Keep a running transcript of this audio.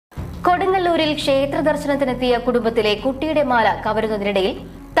കൊടുങ്ങല്ലൂരിൽ ക്ഷേത്ര ദർശനത്തിനെത്തിയ കുടുംബത്തിലെ കുട്ടിയുടെ മാല കവരുന്നതിനിടയിൽ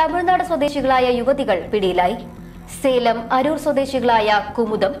തമിഴ്നാട് സ്വദേശികളായ യുവതികൾ പിടിയിലായി. സേലം അരൂർ സ്വദേശികളായ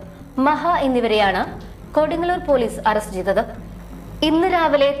കുമുദം, മഹ എന്നിവരെയാണ് കൊടുങ്ങല്ലൂർ പോലീസ് അറസ്റ്റ് ചെയ്തത്. ഇന്ന്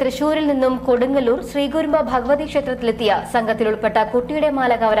രാവിലെ തൃശൂരിൽ നിന്നും കൊടുങ്ങല്ലൂർ ശ്രീകുരുമ്പ ഭഗവതി ക്ഷേത്രത്തിലെത്തിയ സംഘത്തിൽ ഉൾപ്പെട്ട കുട്ടിയുടെ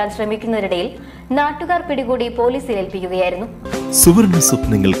മാല കവരാൻ ശ്രമിക്കുന്നതിനിടയിൽ നാട്ടുകാർ പിടികൂടി പോലീസിൽ ഏൽപ്പിക്കുകയായിരുന്നു. സുവർണ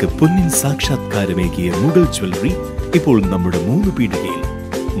സ്വപ്നങ്ങൾക്ക് പൊന്നിൻ സാക്ഷാത്കാരമേകിയ മുഗൾ ജ്വല്ലറി ഇപ്പോൾ നമ്മുടെ 3 പീടികയിൽ.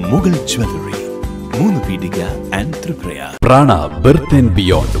 മുഗൾ ജ്വല്ലറി, 3 പീടിക and Tripura. Prana berth and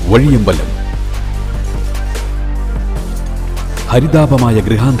beyond വഴിയമ്പലം. ഹരിതാപമായ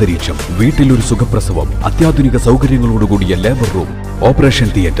ഗൃഹാന്തരീക്ഷം, വീട്ടിലൊരു സുഖപ്രസവം, അത്യാധുനിക സൗകര്യങ്ങളോടുകൂടിയ labour room, operation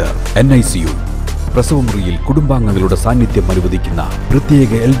theatre, NICU, പ്രസവമുറിയിൽ കുടുംബാംഗങ്ങളുടെ സാന്നിധ്യം അനുവദിക്കുന്ന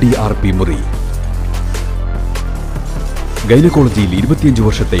പ്രത്യേക LDRP മുറി. ഗൈനക്കോളജിയിൽ 25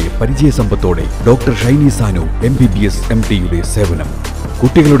 വർഷത്തെ പരിചയസമ്പത്തോടെ doctor Shiny Sanu MBBS MD സേവനം.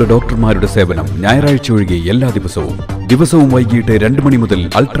 കുട്ടികളുടെ ഡോക്ടർമാരുടെ സേവനം ഞായറാഴ്ച ഒഴികെ എല്ലാ ദിവസവും വൈകിട്ട് 2 മണി മുതൽ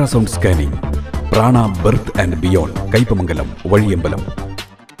ultrasound scanning. Prana berth and beyond, Kaipamangalam, വഴിയമ്പലം.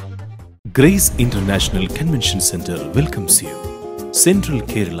 Grace International Convention Center welcomes you. Central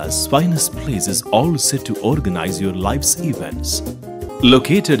Kerala's finest place is all set to organize your life's events.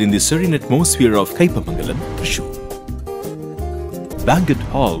 Located in the serene atmosphere of Kaipamangalam, Thrissur. Banquet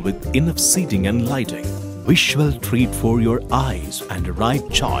hall with enough seating and lighting. Visual treat for your eyes and a right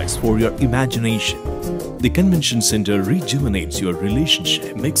choice for your imagination. The convention center rejuvenates your relationship,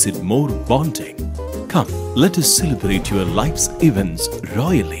 makes it more bonding. Come, let us celebrate your life's events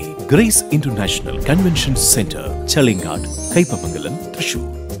royally. Grace International Convention Center, Chalingad, Kaipamangalam, Thrissur.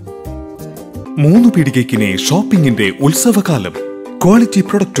 3 പീടികയ്ക്കിനെ ഷോപ്പിംഗിന്റെ ഉത്സവകാലം. Quality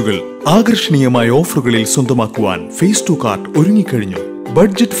പ്രൊഡക്റ്റുകൾ ആകർഷണീയമായ ഓഫറുകളിൽ സ്വന്തമാക്കുവാൻ face to cart ഒരുങ്ങിക്കഴിഞ്ഞു.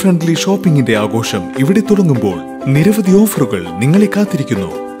 Budget friendly ഷോപ്പിംഗിന്റെ ആഘോഷം ഇവിടെ തുടങ്ങുമ്പോൾ നിരവധി ഓഫറുകൾ നിങ്ങളെ കാത്തിരിക്കുന്നു.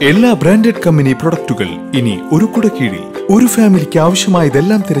 എല്ലാ ബ്രാൻഡഡ് കമ്പനി പ്രൊഡക്റ്റുകൾ ഇനി ഒരു കുടക്കീഴിൽ. ഒരു ഫാമിലിക്ക്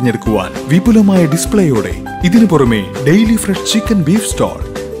ആവശ്യമായതെല്ലാം തിരഞ്ഞെടുക്കുവാൻ വിപുലമായ ഡിസ്പ്ലേയോടെ. ഇതിനു പുറമെ daily fresh chicken beef stall,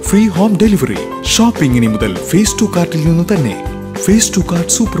 free home delivery. Shopping ഇനി മുതൽ ഫേസ് ടു കാർട്ടിൽ നിന്ന് തന്നെ. Face to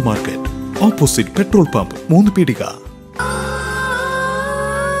cart super market, opposite petrol pump, 3 പീടിക.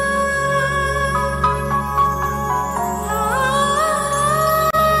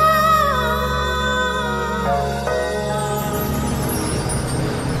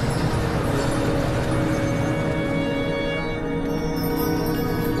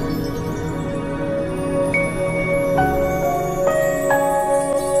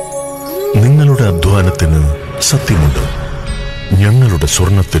 നിങ്ങളുടെ അധ്വാനത്തിന് സത്യമുണ്ട്, ഞങ്ങളുടെ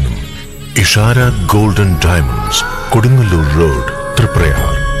സ്വർണത്തിനും. Ishara golden diamonds, Kodungallur road,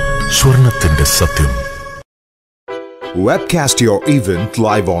 Triprayar. സ്വർണത്തിന്റെ സത്യം. Webcast your event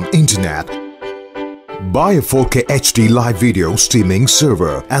live on internet. Buy a 4K HD live video streaming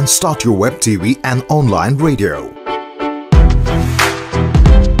server and start your web TV and online radio.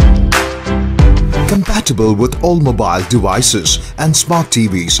 Compatible with all mobile devices and smart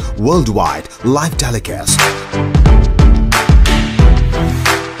TVs worldwide. Live telecast.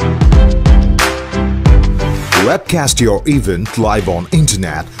 Webcast your event live on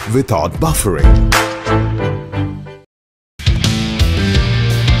internet without buffering.